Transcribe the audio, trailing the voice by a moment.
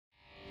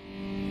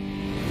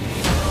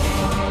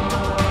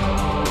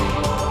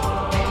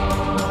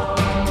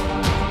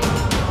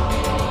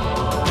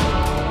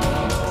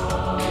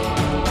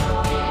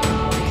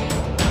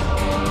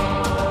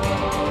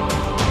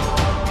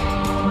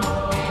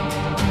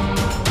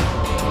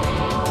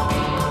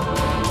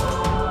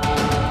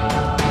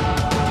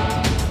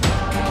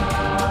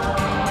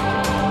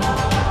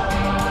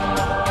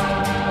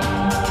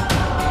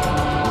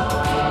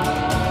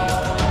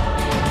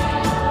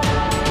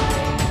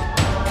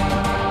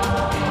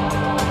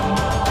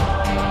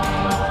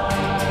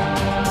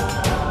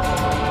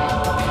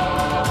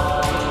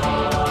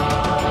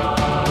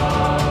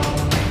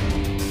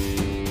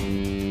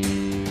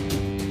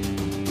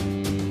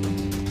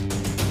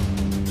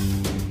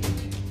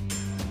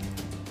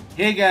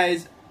Hey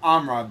guys,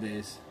 I'm Rob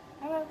Bass.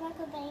 I'm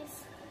Rebecca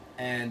Bass.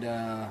 And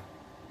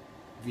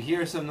if you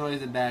hear some noise in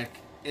the back,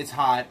 it's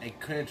hot. I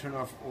couldn't turn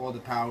off all the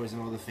powers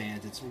and all the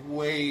fans. It's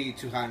way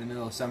too hot in the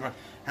middle of summer.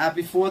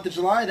 Happy 4th of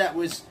July. That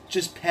was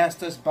just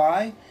passed us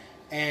by.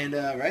 And,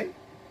 right?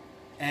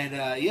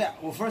 And, yeah.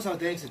 Well, first of all,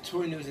 thanks to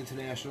Toy News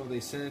International. They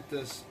sent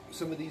us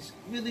some of these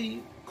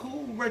really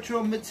cool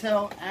retro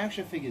Mattel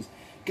action figures.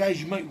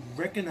 Guys, you might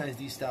recognize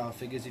these style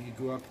figures if you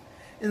grew up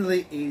in the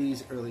late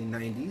 80s, early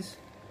 90s.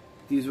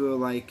 These were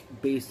like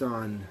based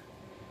on,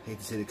 I hate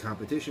to say the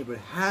competition, but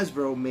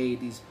Hasbro made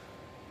these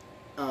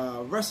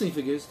wrestling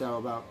figures that were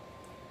about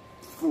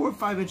 4 or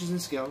 5 inches in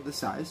scale, the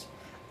size,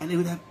 and they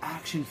would have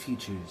action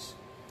features.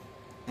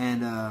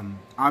 And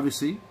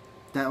obviously,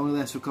 that only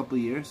lasted for a couple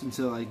of years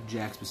until like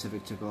Jack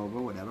Specific took over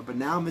or whatever. But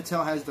now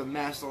Mattel has the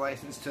master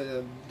license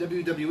to the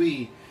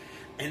WWE,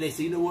 and they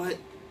say, you know what?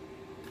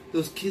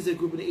 Those kids that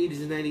grew up in the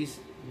 80s and 90s,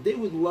 they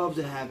would love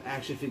to have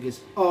action figures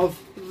of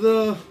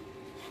the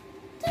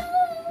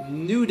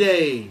New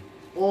Day.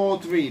 All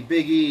three.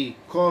 Big E,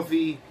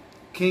 Coffee,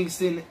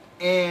 Kingston,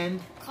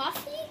 and...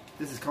 Coffee?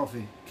 This is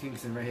Coffee.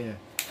 Kingston right here.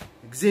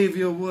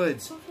 Xavier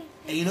Woods. Coffee.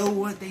 And you know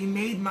what? They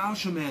made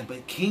Macho Man,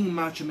 but King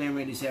Macho Man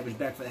Randy Savage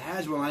back for the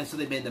Hasbro line, so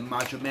they made the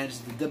Macho Man. This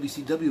is the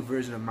WCW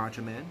version of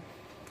Macho Man,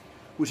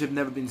 which have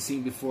never been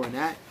seen before in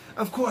that.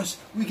 Of course,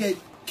 we get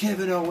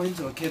Kevin Owens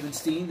or Kevin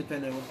Steen,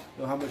 depending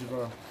on how much of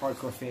a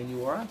hardcore fan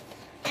you are.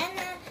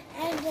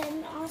 And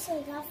then also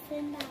we got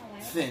Finn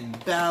Balor. Finn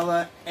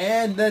Balor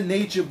and the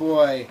Nature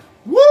Boy.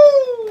 Woo!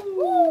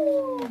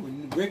 Woo!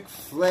 Ric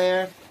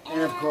Flair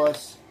and of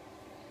course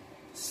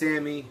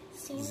Sami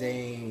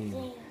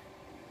Zayn.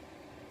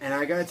 And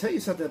I gotta tell you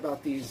something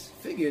about these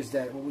figures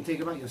that when we take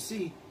them out, you'll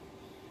see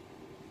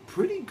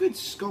pretty good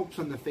sculpts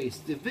on the face.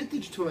 The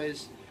vintage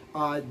toys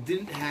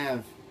didn't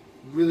have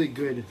really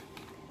good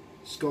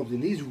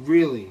sculpting. These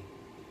really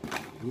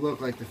look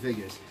like the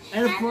figures.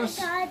 And of course,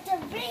 the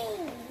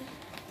ring.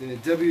 The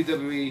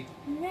WWE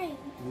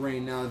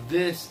ring. Now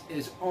this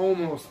is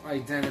almost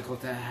identical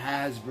to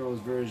Hasbro's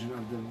version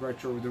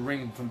of the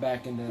ring from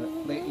back in the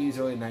late 80s,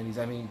 early 90s.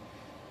 I mean,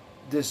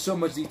 there's so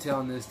much detail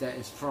in this that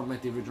is from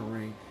like the original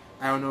ring.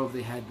 I don't know if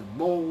they had the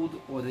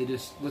mold or they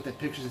just looked at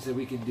pictures and said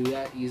we can do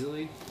that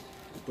easily.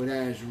 But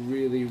that is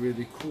really,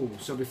 really cool.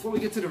 So before we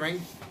get to the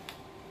ring,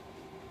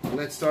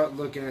 let's start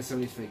looking at some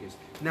of these figures.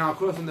 Now, of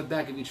course, on the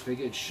back of each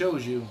figure, it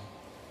shows you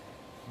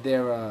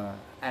their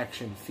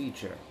action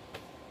feature.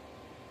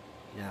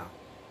 Now,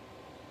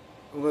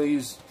 I'm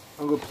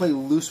gonna play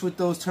loose with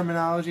those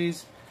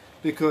terminologies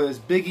because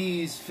Big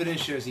E's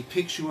finishers, he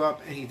picks you up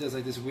and he does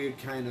like this weird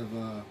kind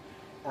of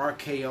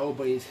RKO,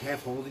 but he's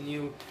half holding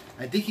you.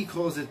 I think he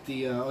calls it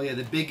the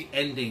the big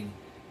ending.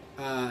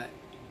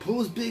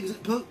 Pulls Big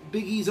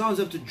E's arms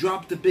up to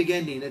drop the big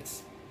ending.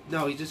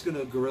 No, he's just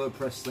gonna gorilla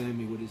press slam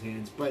me with his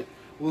hands, but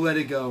we'll let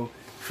it go.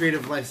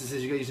 Creative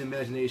licenses, you gotta use your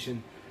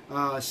imagination.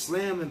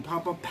 Slam and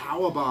pop up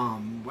power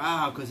bomb.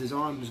 Wow, because his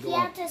arms go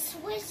up. You have to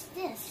switch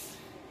this.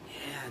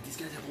 Yeah, these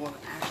guys have all the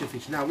action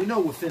features. Now, we know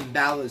what Finn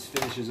Balor's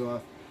finishes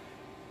off.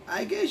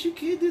 I guess you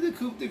can't do the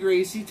Coupe de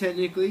Gracie,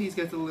 technically. He's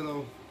got the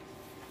little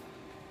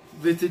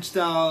vintage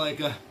style, like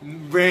a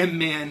Ram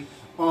Man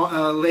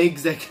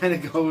legs that kind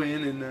of go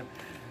in. And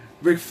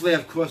Ric Flair,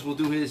 of course, will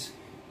do his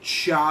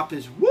chop,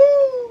 his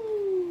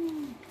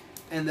woo!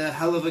 And the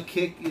hell of a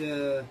kick,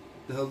 the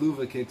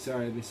haluva kick,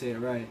 sorry, let me say it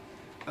right.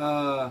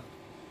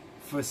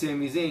 For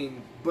Sami Zayn,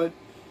 but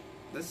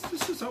let's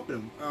just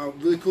open them.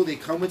 Really cool. They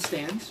come with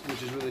stands,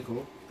 which is really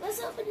cool.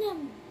 Let's open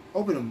them.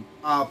 Open them.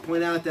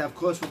 Point out that, of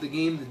course, with the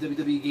game, the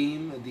WWE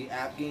game, the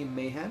app game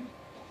Mayhem,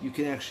 you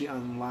can actually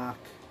unlock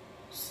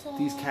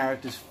these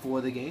characters for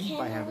the game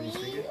by having these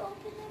figures.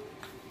 Open them?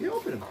 Yeah,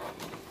 open them.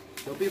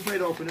 Don't be afraid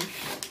to open them.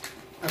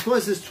 Of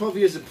course, it's 12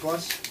 years and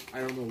plus. I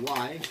don't know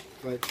why,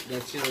 but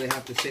that's, they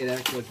have to say that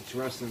because it's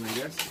wrestling, I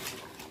guess.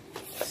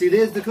 See,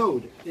 there's the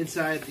code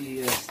inside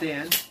the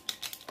stand.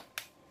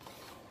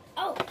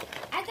 Oh,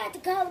 I got the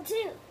code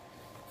too.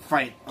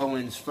 Fight.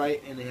 Owens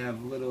fight, and they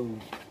have little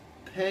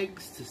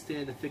pegs to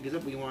stand the figures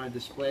up when you want to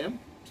display them.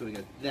 So we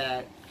got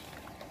that.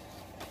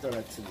 Throw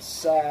that to the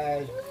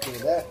side. Look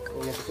at that.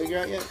 We have to figure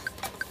out yet.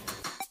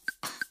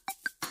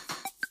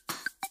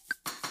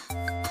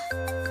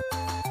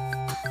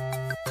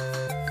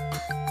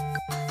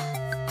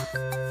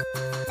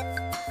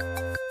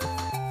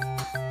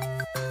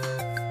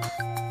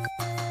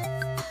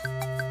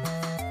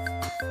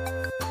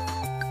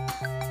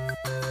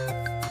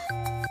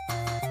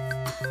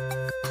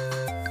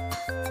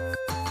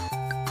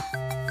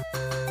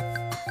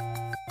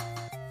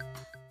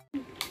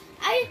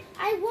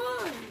 I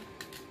won.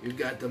 You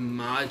got the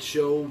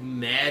Macho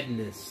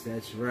Madness.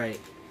 That's right.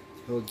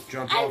 He'll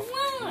jump off.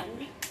 I won.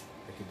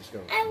 I can just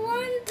go. I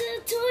won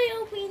the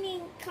toy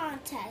opening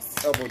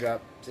contest. Elbow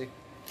drop. See?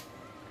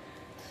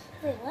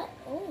 Wait, what?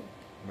 Oh.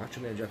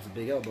 Macho Man drops a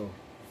big elbow.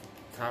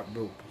 Top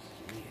rope.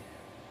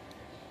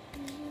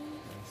 Yeah.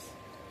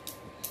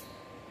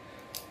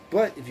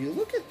 But if you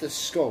look at the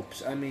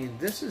scopes, I mean,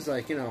 this is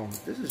like,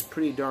 this is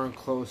pretty darn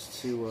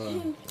close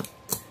to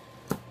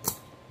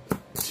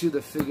to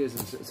the figures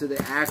and to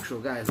the actual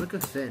guys. Look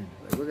at Finn.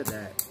 Like, look at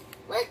that.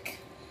 Look.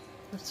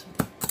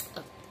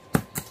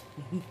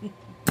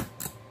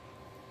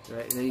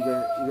 Right, and then you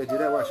gotta do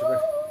that. Watch it.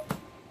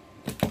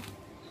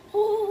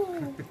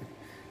 Look.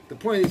 The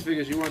point of these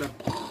figures, you wanna.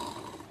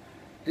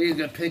 Then he's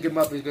gonna pick him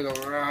up. He's gonna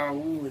go.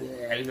 Ooh,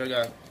 there. He's gonna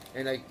go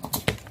and like.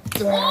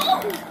 My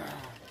God!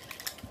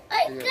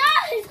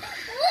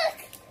 Look.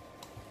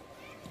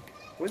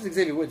 What's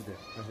Xavier Woods do?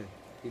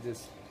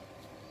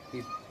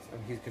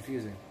 He's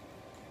confusing.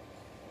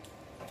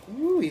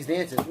 Ooh, he's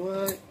dancing.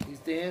 What? He's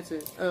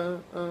dancing.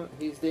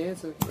 He's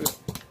dancing.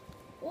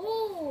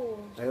 Ooh.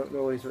 I don't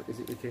know what he's. Is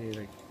it? Can he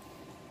like?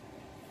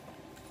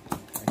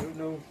 I don't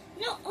know.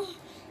 No.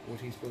 What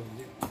he's supposed to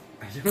do.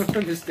 I don't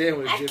understand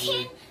what he's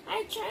doing.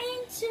 I'm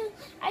trying to.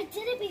 I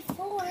did it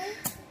before.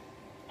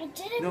 I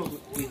did it No,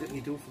 before.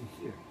 you do it from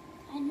here.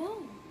 I know.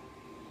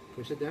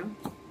 Push it down.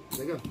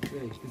 There you go.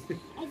 Yeah,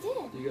 I did.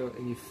 you go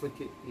and you flick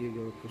it. You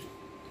go push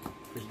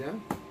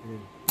down. And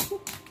then,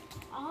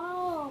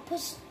 oh,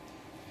 push.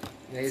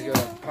 now he's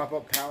gonna pop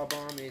up power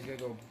bomb. And he's gonna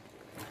go.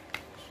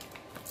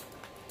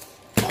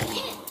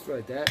 Go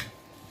like that.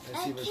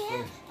 Let's see what's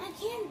fun. I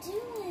can't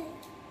do it.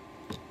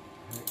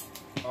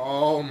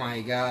 Oh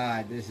my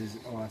God, this is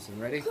awesome.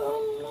 Ready? Come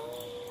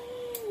on.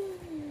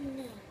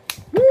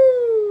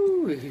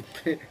 Woo!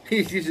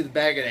 He's using the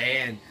back of the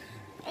hand.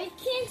 I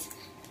can't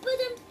put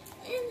him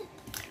in.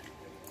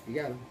 You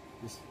got him.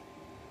 Just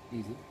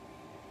easy.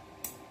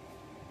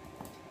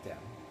 Down.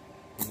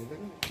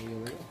 There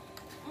you go.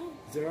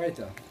 It's alright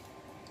though.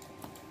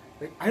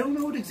 Like, I don't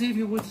know what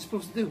Xavier Woods is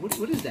supposed to do.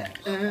 What is that?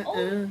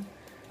 I'm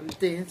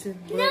dancing.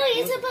 No,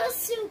 you're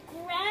supposed to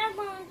grab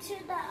onto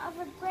the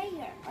other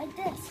player like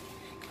this.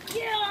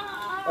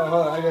 Yeah. Oh,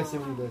 hold on. I gotta see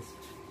what he does.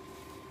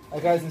 I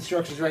got his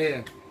instructions right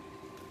here.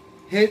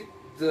 Hit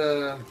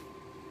the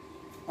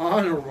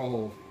honor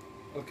roll.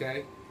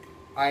 Okay.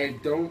 I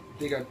don't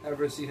think I've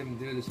ever seen him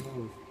do this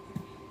move.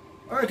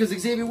 Alright, because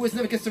Xavier Woods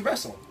never gets to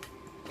wrestle.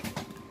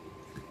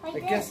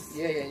 Like I guess,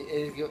 yeah.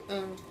 And you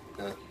go,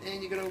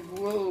 and you go,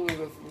 whoa. You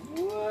go,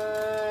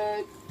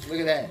 what? Look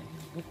at that.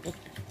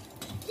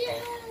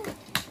 Yeah.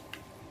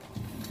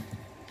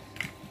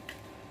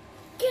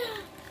 Yeah.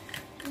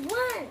 1,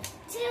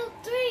 2,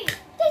 3.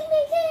 Ding,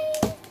 ding,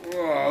 ding.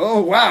 Whoa,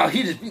 oh, wow.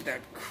 He just beat the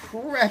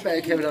crap out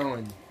of Kevin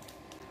Owens.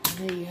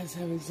 Hey, you guys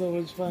having so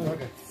much fun.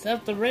 Okay. Set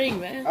up the ring,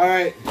 man.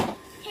 Alright.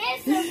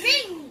 Here's the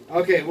ring.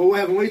 Okay, well, we're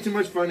having way too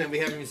much fun and we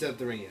haven't even set up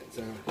the ring yet,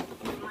 so. Come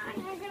on,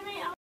 we're gonna.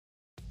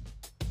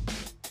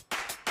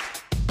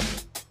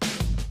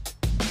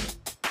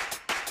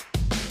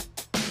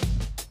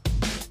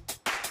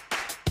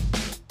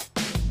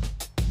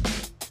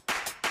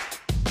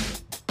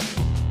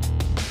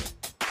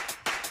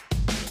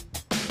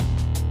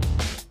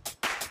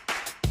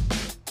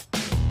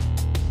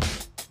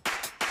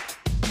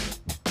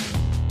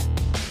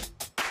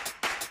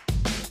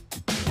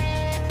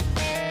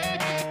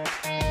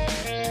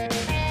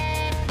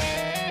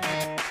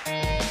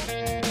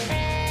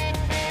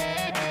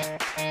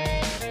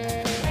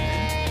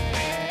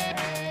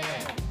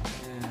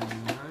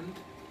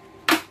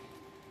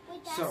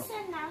 That's the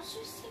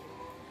announcer's table?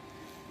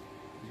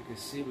 As you can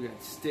see, we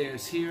got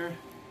stairs here.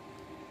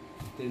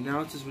 The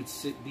announcers would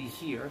be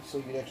here, so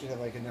you'd actually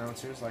have like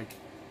announcers like,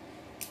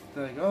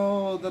 they're like,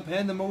 oh, the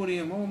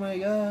pandemonium, oh my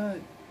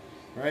God,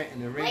 right?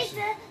 And the ring. Wait, if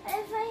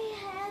I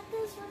had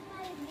this with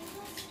my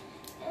amigos,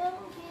 it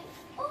would be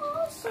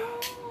awesome.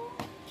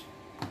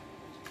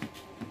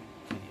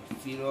 Get your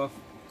feet off.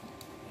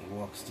 He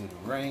walks through the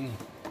ring.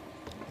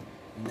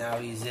 Now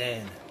he's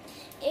in.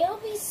 It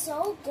would be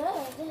so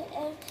good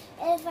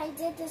if I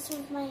did this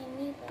with my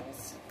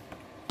amigos.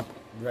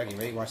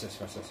 Ready? Watch this.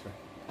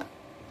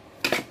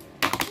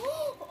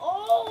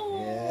 Oh!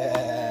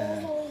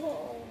 Yeah.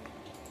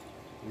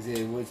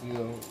 Xavier Woods can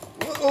go.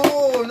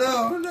 Oh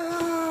no!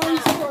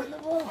 He's starting the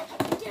ball.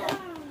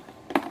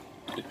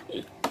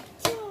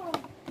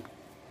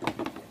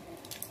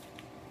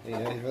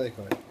 Yeah, he's really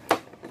caught.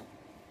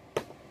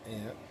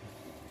 Yeah.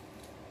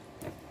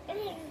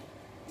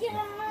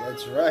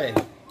 That's right.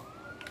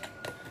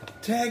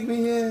 Tag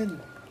me in. 1,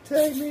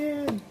 2, 3.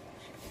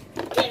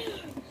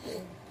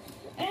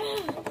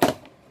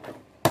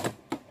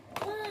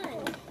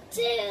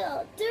 Ding,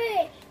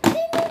 ding, ding.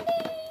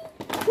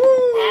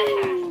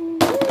 Woo!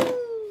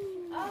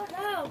 Oh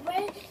no,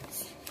 wait.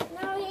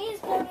 No, he's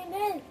coming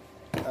in.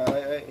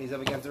 Wait. He's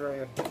up against the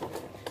ring.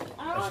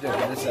 I Oh, should do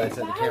it on this side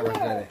so the camera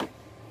can get it.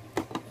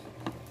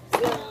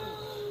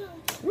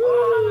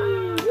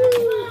 Woo!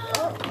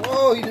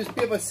 Whoa, you just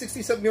beat up a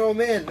 60-something-year-old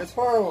man. That's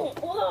horrible.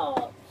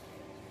 Whoa!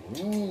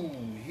 Ooh,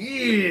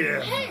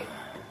 yeah. Hey,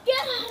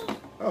 yeah.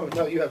 Oh,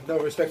 no, you have no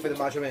respect for the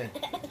Macho Man.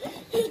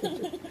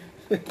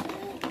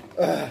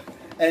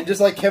 And just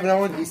like Kevin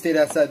Owens, he stayed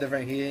outside the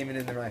ring. He ain't even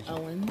in the ring.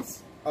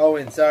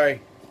 Owen,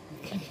 sorry.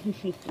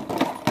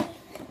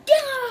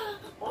 Yeah.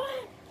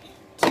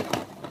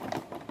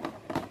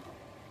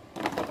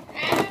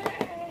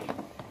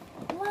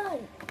 1,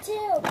 2,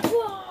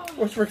 4.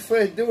 What's Ric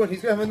Flair doing?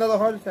 He's going to have another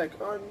heart attack.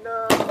 Oh,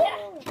 no. Yeah.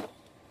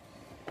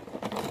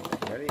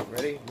 Ready?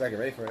 Ready? You gotta get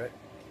ready for it.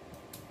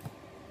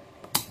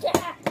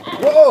 Yeah.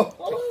 Whoa!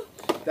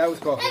 That was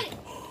coffee.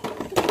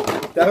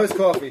 That was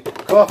coffee.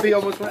 Coffee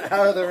almost went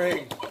out of the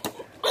ring.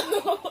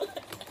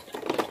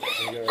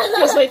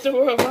 Just like the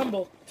Royal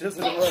Rumble. Just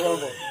like the Royal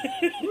Rumble.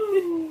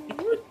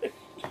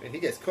 And he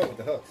gets caught with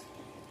the hooks.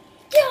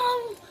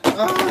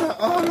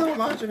 Oh no,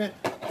 Macho Man.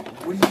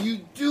 What are you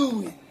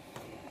doing?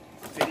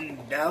 Finn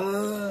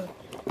Balor?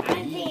 I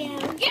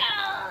am.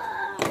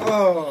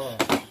 Oh.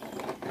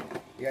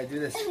 You gotta do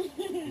this.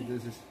 You do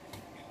this.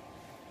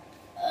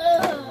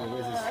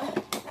 Where's this?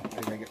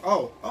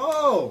 Oh!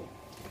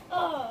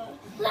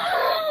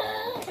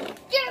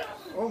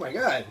 Oh my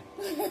God!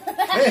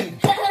 Finn!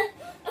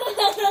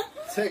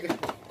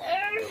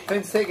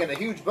 Finn's taking a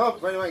huge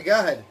bump. Oh my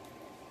God!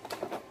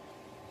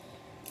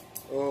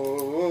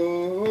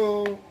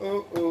 Oh!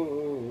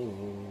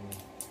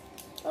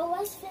 Oh,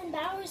 what's Finn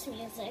Balor's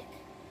music?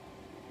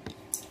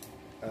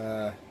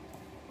 No.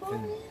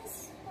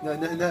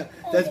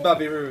 That's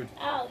Bobby Roode.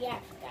 Oh, yeah, I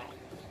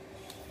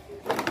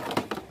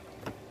forgot.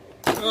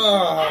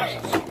 Oh!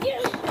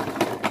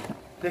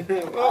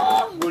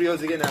 Oh,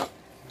 Julio's again out.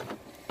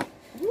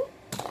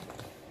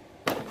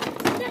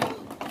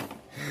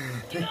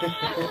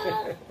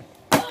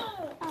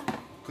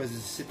 Because it's a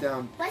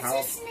sit-down.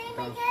 What's his name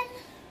again?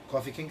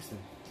 Kofi Kingston.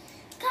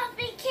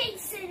 Kofi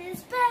Kingston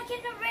is back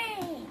in the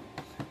ring.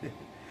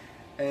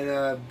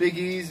 And Big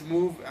E's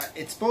move.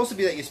 It's supposed to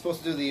be that you're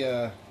supposed to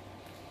do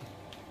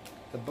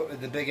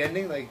the big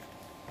ending like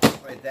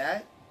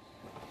that,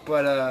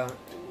 but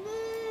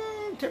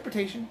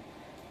interpretation.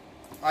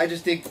 I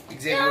just think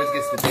Xavier Woods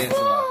gets to dance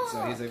a lot,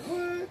 so he's like,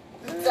 what?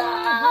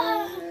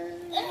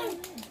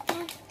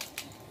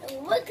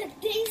 Look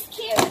at these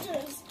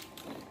characters.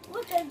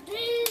 Look at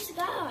these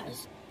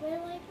guys. They're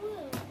like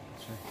blue.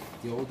 That's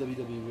right. The old WWE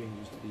ring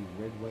used to be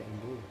red, white,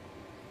 and blue.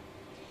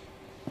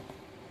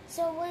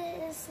 So what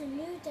is the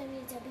new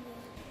WWE?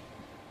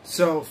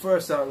 So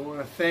first out, we want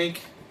to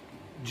thank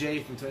Jay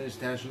from Toys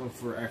International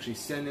for actually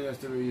sending us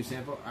the review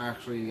sample. I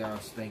actually got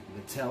to thank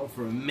Mattel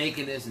for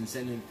making this and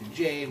sending it to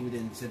Jay, who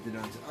then sent it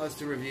on to us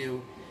to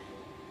review.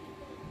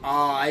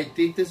 I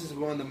think this is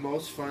one of the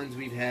most funs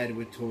we've had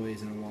with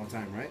toys in a long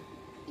time, right?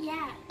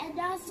 Yeah, and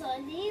also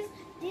these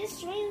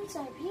strings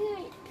are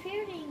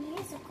pretty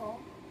musical.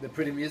 They're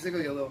pretty musical.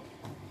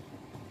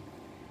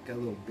 Got a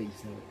little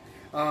bass in it.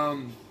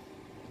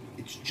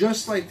 It's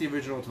just like the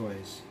original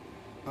toys.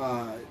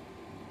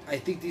 I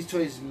think these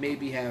toys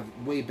maybe have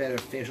way better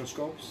facial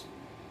sculpts.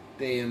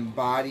 They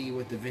embody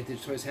what the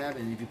vintage toys have,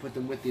 and if you put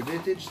them with the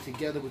vintage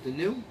together with the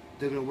new,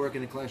 they're going to work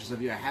in the collection. So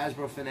if you're a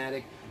Hasbro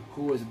fanatic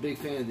who was a big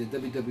fan of the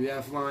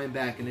WWF line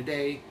back in the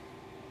day,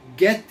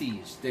 get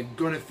these. They're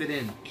going to fit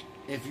in.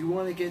 If you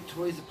want to get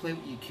toys to play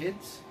with your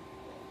kids,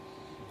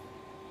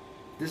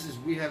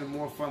 we're having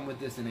more fun with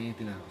this than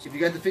anything else. If you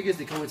got the figures,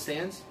 they come with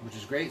stands, which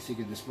is great, so you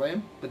can display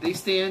them. But they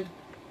stand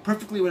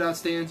perfectly without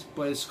stands,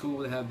 but it's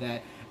cool to have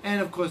that. And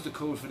of course, the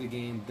code for the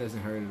game doesn't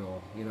hurt at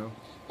all, you know?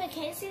 But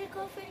can you see the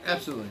code for the game?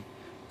 Absolutely.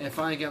 And if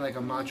I get like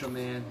a Macho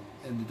Man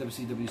in the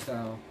WCW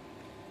style,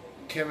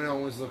 Kevin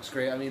Owens looks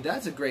great. I mean,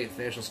 that's a great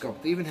facial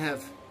sculpt. They even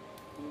have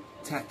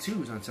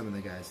tattoos on some of the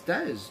guys.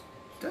 That's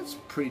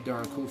pretty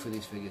darn cool for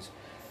these figures.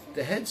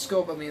 The head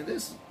sculpt, I mean,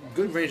 there's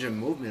good range of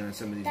movement on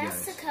some of these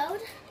guys. That's the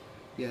code?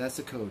 Yeah, that's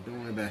the code.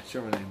 Don't worry about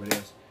showing anybody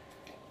else.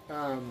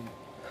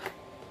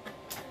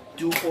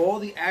 Do all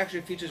the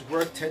action features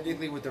work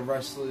technically with the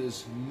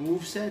wrestlers'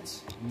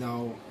 movesets?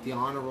 No, the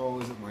honor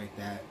roll isn't like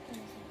that.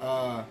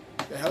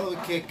 The Hello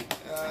Kick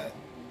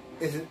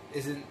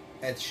isn't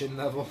at shin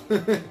level.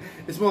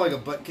 It's more like a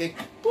butt kick.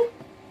 Boop.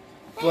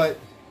 But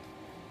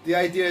the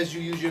idea is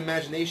you use your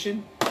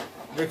imagination.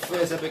 Ric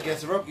Flair's up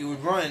against the rope. You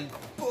would run.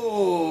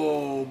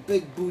 Boom!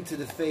 Big boot to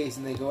the face,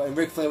 and they go. And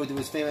Ric Flair would do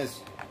his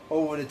famous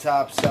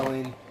over-the-top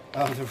selling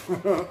of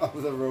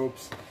the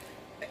ropes.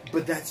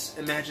 But that's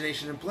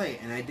imagination and play,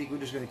 and I think we're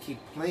just going to keep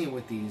playing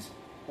with these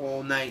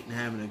all night and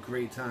having a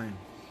great time.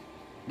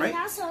 Right? And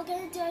also I'm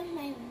going to do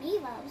my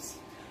Amiibos.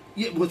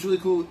 Yeah, what's really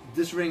cool,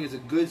 this ring is a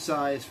good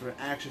size for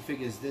action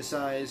figures this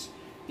size,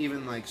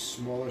 even like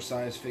smaller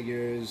size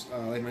figures.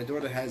 Like my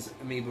daughter has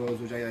Amiibos,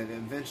 which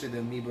eventually the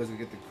Amiibos will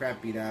get the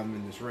crap beat out of them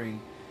in this ring.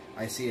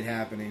 I see it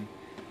happening.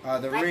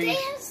 But they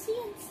have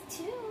stands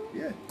too.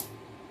 Yeah.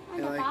 On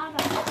the like, bottom.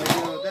 Like,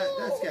 you know,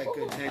 that's got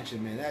good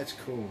tension, man. That's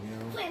cool, you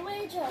know.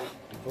 Wait, Joe.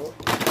 Oh.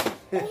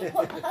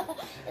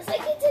 It's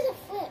like you did a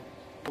flip.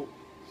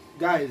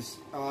 Guys,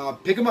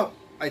 pick them up.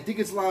 I think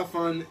it's a lot of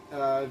fun.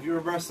 If you're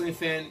a wrestling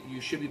fan,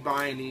 you should be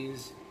buying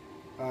these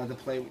to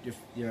play with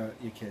your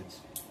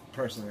kids.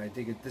 Personally, I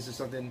think this is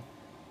something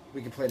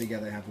we can play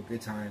together and have a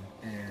good time,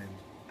 and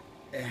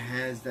it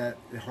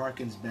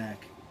harkens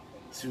back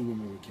to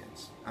when we were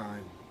kids. I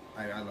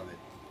love it.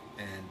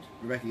 And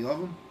Rebecca, you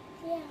love them?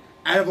 Yeah.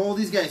 Out of all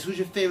these guys, who's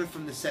your favorite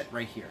from the set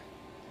right here?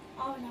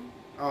 All of them.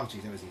 Oh,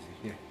 geez, that was easy.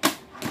 Here.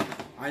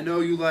 I know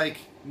you like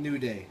New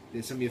Day.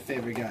 They're some of your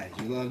favorite guys.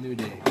 You love New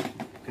Day.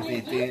 Oh,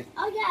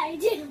 yeah, I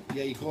do.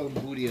 Yeah, you call them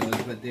Bootios,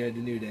 but they're the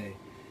New Day.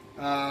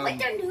 Wait,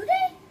 they're New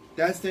Day?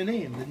 That's their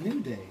name, the New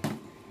Day.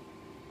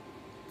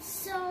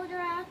 So they're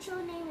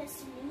actual name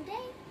is New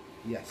Day.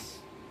 Yes.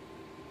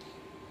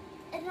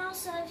 And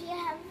also, if you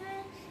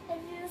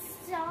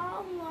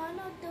saw one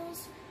of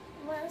those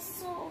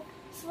wrestling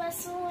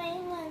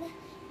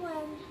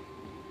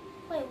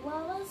wait,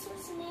 what was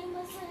his name?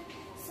 Was it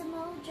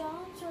Samoa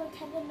Jones or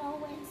Kevin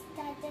Owens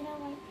that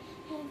didn't like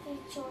him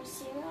feature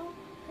cereal?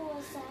 Who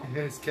was that?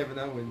 It's Kevin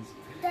Owens.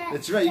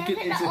 That's right.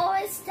 Kevin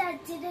Owens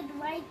that didn't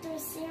write their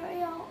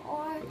cereal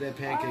or their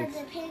pancakes.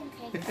 Or the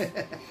pancakes.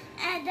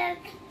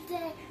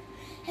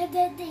 and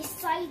then they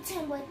cite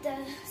him with the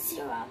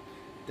syrup.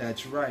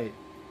 That's right.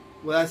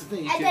 Well, that's the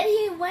thing. Then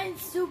he went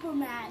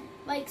Superman,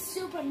 like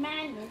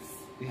Superman-ness.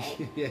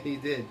 Right? Yeah, he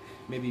did.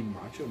 Maybe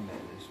Macho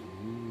Man-ness.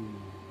 Ooh.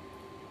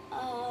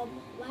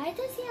 Why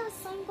does he have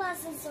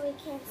sunglasses so he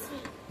can't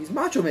see? He's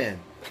Macho Man.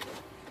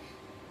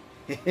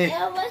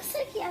 It looks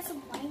like he has a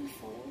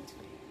blindfold.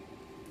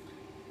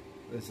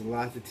 There's a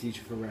lot to teach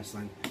for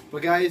wrestling.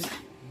 But guys,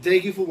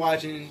 thank you for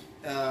watching.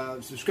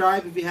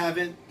 Subscribe if you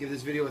haven't. Give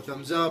this video a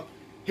thumbs up.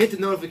 Hit the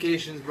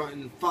notifications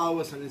button. Follow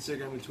us on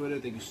Instagram and Twitter.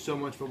 Thank you so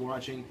much for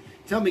watching.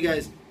 Tell me,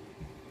 guys,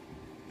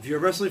 if you're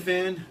a wrestling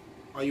fan,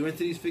 are you into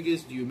these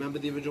figures? Do you remember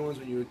the original ones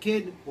when you were a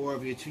kid? Or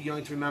if you're too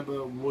young to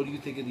remember, what do you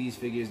think of these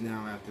figures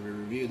now after we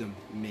review them?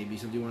 Maybe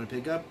something you want to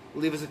pick up?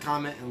 Leave us a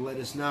comment and let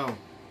us know.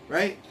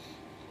 Right?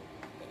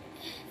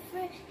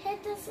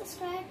 Hit the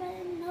subscribe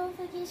button,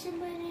 notification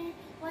button,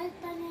 like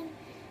button,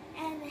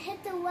 and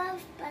hit the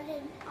love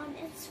button on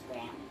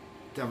Instagram.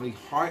 Definitely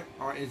heart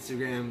our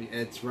Instagram.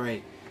 That's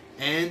right.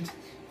 And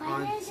why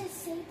did I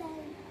just say that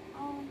in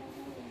all my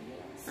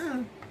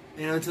videos?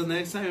 And until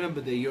next time,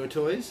 remember, they're your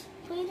toys.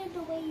 Clean it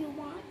the way you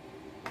want.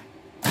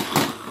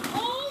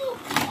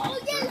 Oh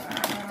yes!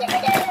 There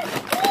it is!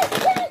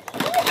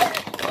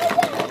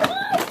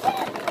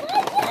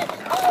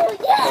 Oh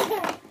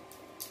yeah!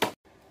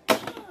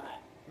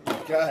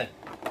 God.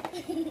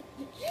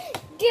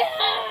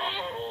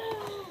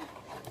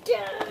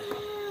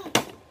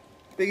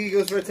 Biggie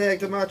goes for a tag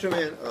to Macho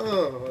Man.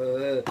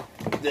 Oh.